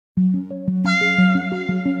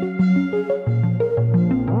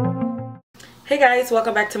Hey guys,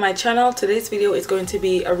 welcome back to my channel. Today's video is going to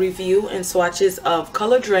be a review and swatches of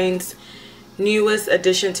Colourdrain's newest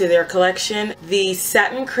addition to their collection, the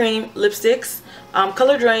Satin Cream lipsticks. When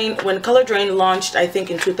Colourdrain launched, I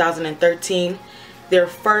think in 2013, their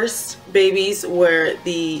first babies were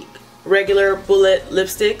the regular bullet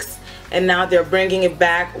lipsticks, and now they're bringing it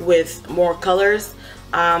back with more colors.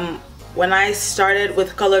 When I started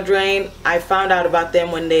with Colourdrain, I found out about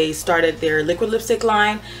them when they started their liquid lipstick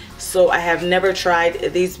line, so I have never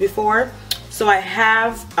tried these before. So I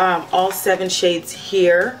have all 7 shades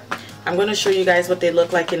here. I'm going to show you guys what they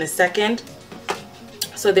look like in a second.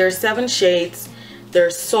 So there's 7 shades.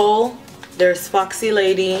 There's Soul, there's Foxy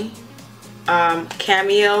Lady,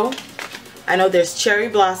 Cameo, I know there's Cherry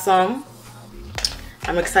Blossom,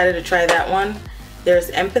 I'm excited to try that one. There's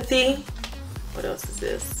Empathy, what else is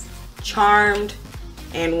this? Charmed,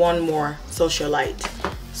 and one more, Socialite.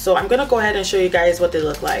 So I'm gonna go ahead and show you guys what they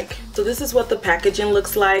look like. So this is what the packaging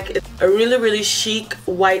looks like. It's a really chic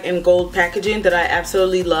white and gold packaging that I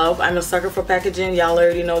absolutely love. I'm a sucker for packaging, y'all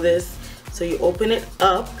already know this. So you open it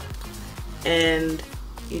up and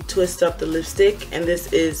you twist up the lipstick, and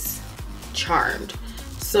this is Charmed.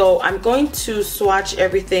 So I'm going to swatch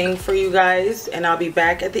everything for you guys, and I'll be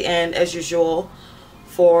back at the end as usual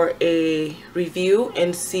for a review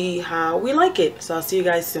and see how we like it. So I'll see you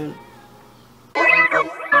guys soon.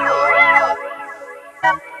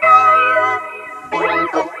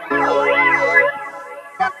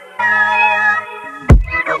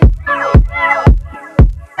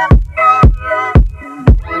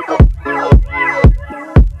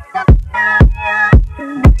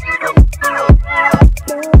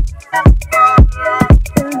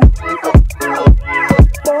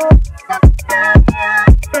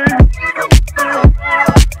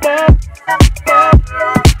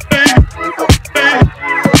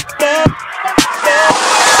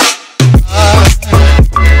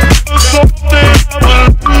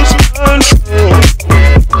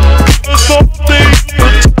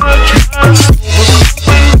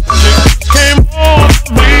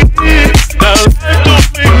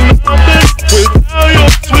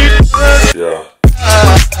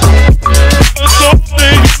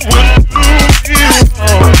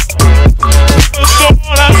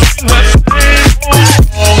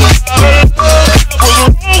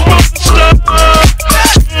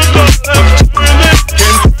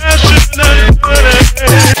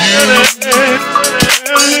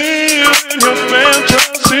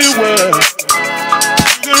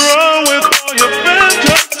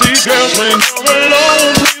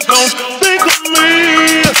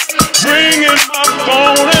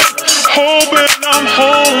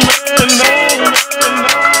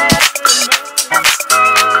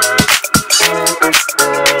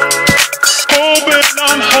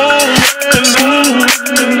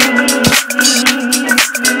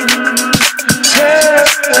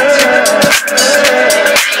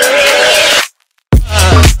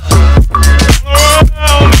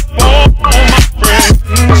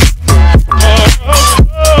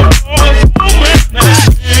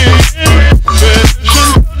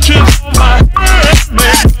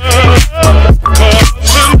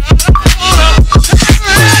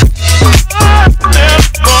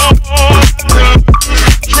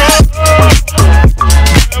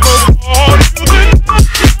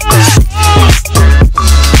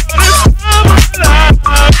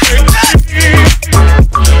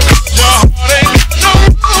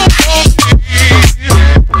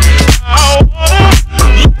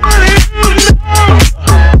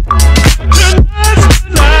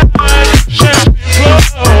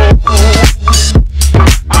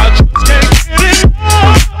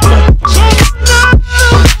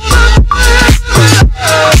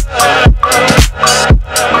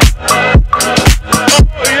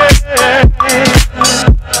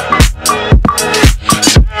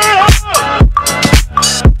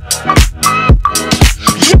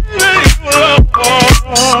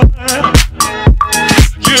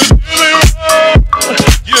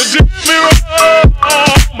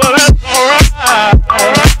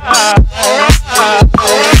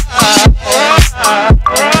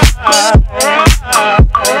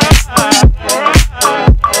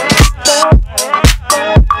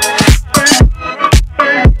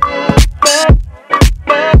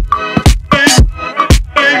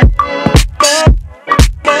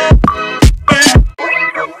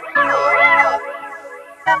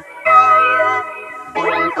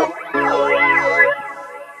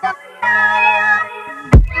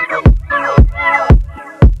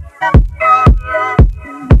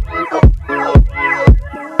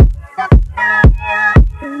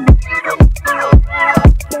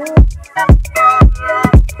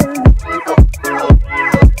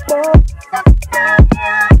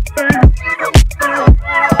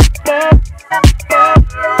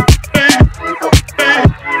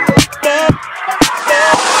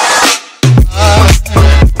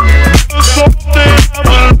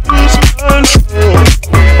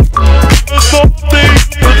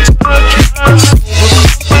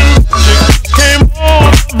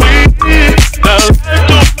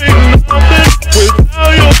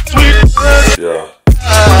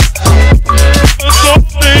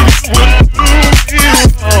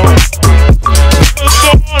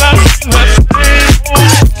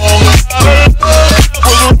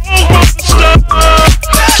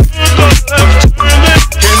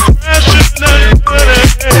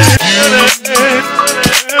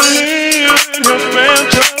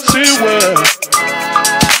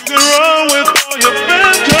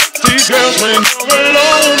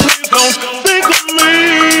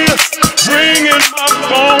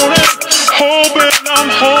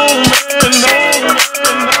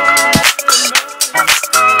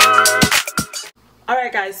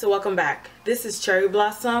 welcome back. This is Cherry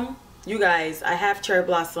Blossom. You guys, I have Cherry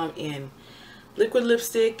Blossom in liquid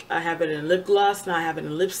lipstick, I have it in lip gloss, now I have it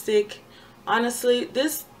in lipstick. Honestly,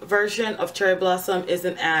 this version of Cherry Blossom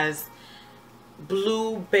isn't as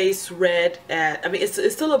blue base red as, I mean,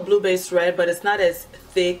 it's still a blue base red, but it's not as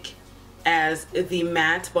thick as the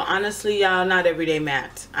matte. But honestly, y'all, not everyday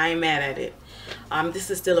matte. I ain't mad at it. This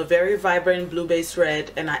is still a very vibrant blue base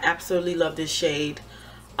red, and I absolutely love this shade.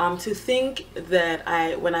 To think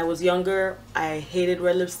that when I was younger, I hated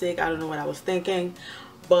red lipstick. I don't know what I was thinking,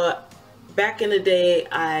 but back in the day,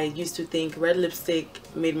 I used to think red lipstick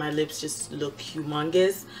made my lips just look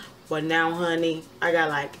humongous. But now, honey, I got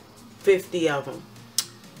like 50 of them.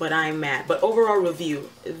 But I'm mad. But overall review.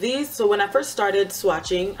 So when I first started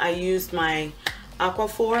swatching, I used my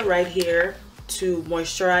Aquaphor right here to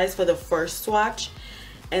moisturize for the first swatch.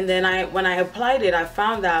 And then when I applied it, I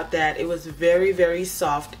found out that it was very, very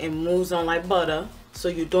soft and moves on like butter. So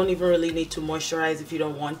you don't even really need to moisturize if you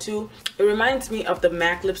don't want to. It reminds me of the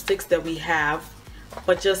MAC lipsticks that we have,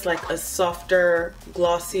 but just like a softer,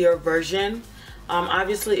 glossier version.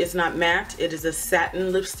 Obviously, it's not matte. It is a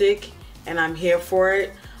satin lipstick, and I'm here for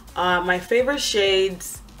it. My favorite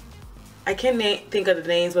shades, I can't think of the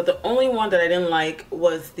names, but the only one that I didn't like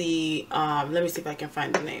was the, let me see if I can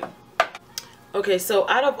find the name. Okay, so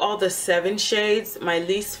out of all the 7 shades, my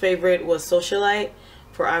least favorite was Socialite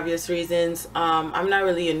for obvious reasons. I'm not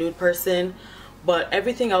really a nude person, but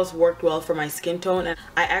everything else worked well for my skin tone. And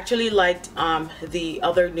I actually liked the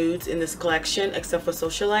other nudes in this collection except for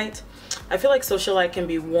Socialite. I feel like Socialite can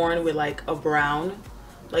be worn with like a brown,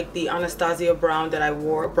 like the Anastasia brown that I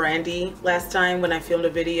wore, Brandy, last time when I filmed a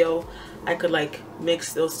video. I could like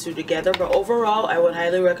mix those two together. But overall, I would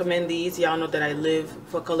highly recommend these. Y'all know that I live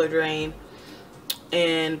for color drain.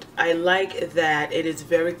 And I like that it is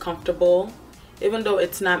very comfortable. Even though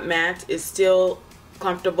it's not matte, it's still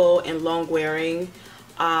comfortable and long wearing.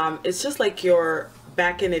 It's just like your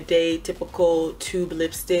back in the day typical tube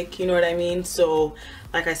lipstick, you know what I mean? So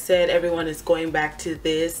like I said, everyone is going back to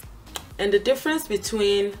this. And the difference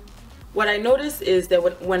between what I notice is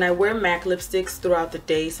that when I wear MAC lipsticks throughout the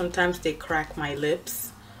day, sometimes they crack my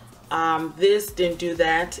lips. This didn't do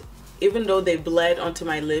that, even though they bled onto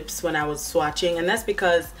my lips when I was swatching. And that's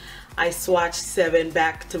because I swatched 7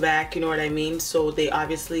 back to back, you know what I mean? So they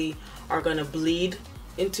obviously are gonna bleed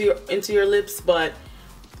into your lips. But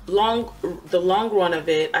the long run of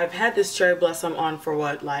it, I've had this Cherry Blossom on for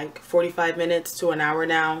what, like 45 minutes to an hour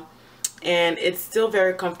now, and it's still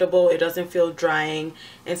very comfortable. It doesn't feel drying.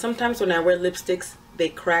 And sometimes when I wear lipsticks, they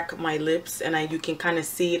crack my lips, and you can kind of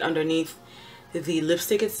see it underneath the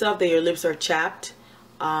lipstick itself that your lips are chapped.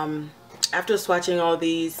 After swatching all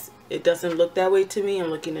these, it doesn't look that way to me. I'm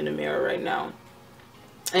looking in the mirror right now,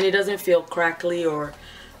 and it doesn't feel crackly or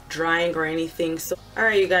drying or anything. So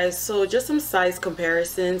alright, you guys, so just some size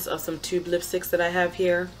comparisons of some tube lipsticks that I have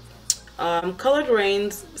here. Colored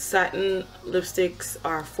Raine's satin lipsticks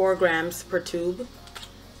are 4 grams per tube,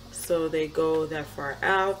 so they go that far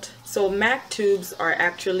out. So MAC tubes are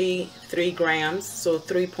actually 3 grams, so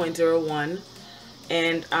 3.01.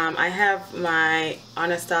 And I have my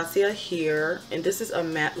Anastasia here, and this is a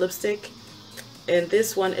matte lipstick, and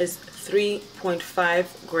this one is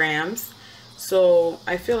 3.5 grams. So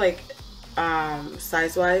I feel like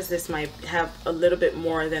size wise this might have a little bit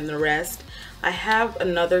more than the rest. I have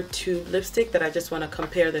another tube lipstick that I just want to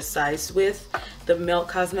compare the size with, the Melt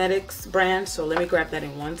Cosmetics brand, so let me grab that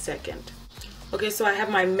in 1 second. Okay, so I have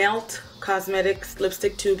my Melt Cosmetics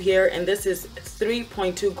lipstick tube here, and this is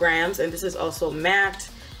 3.2 grams, and this is also matte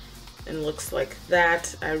and looks like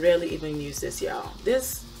that. I rarely even use this, y'all.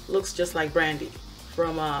 This looks just like Brandy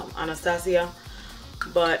from Anastasia.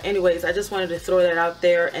 But anyways, I just wanted to throw that out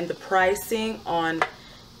there. And the pricing on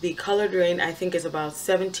the Colored Raine, I think, is about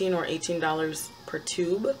 $17 or $18 per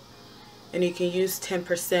tube, and you can use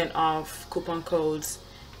 10% off coupon codes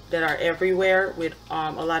that are everywhere with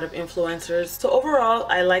a lot of influencers. So overall,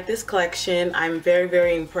 I like this collection. I'm very,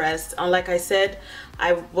 very impressed. Like I said,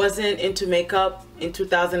 I wasn't into makeup in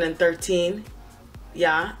 2013.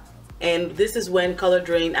 Yeah, and this is when Colored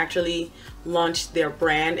Raine actually launched their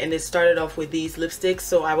brand, and it started off with these lipsticks.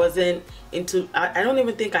 So I wasn't into, I don't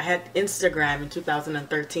even think I had Instagram in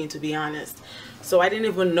 2013, to be honest. So I didn't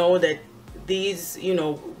even know that these, you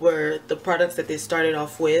know, were the products that they started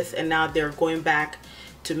off with, and now they're going back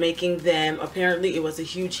to making them. Apparently it was a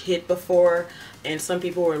huge hit before, and some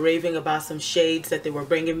people were raving about some shades that they were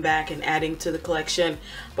bringing back and adding to the collection.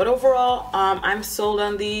 But overall, I'm sold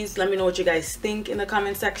on these. Let me know what you guys think in the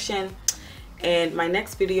comment section, and my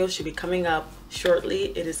next video should be coming up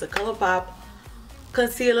shortly. It is the Colourpop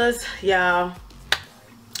concealers, y'all.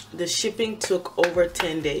 The shipping took over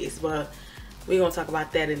 10 days, but we're gonna talk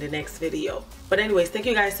about that in the next video. But anyways, thank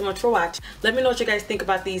you guys so much for watching. Let me know what you guys think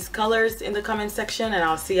about these colors in the comment section, and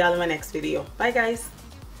I'll see y'all in my next video. Bye guys.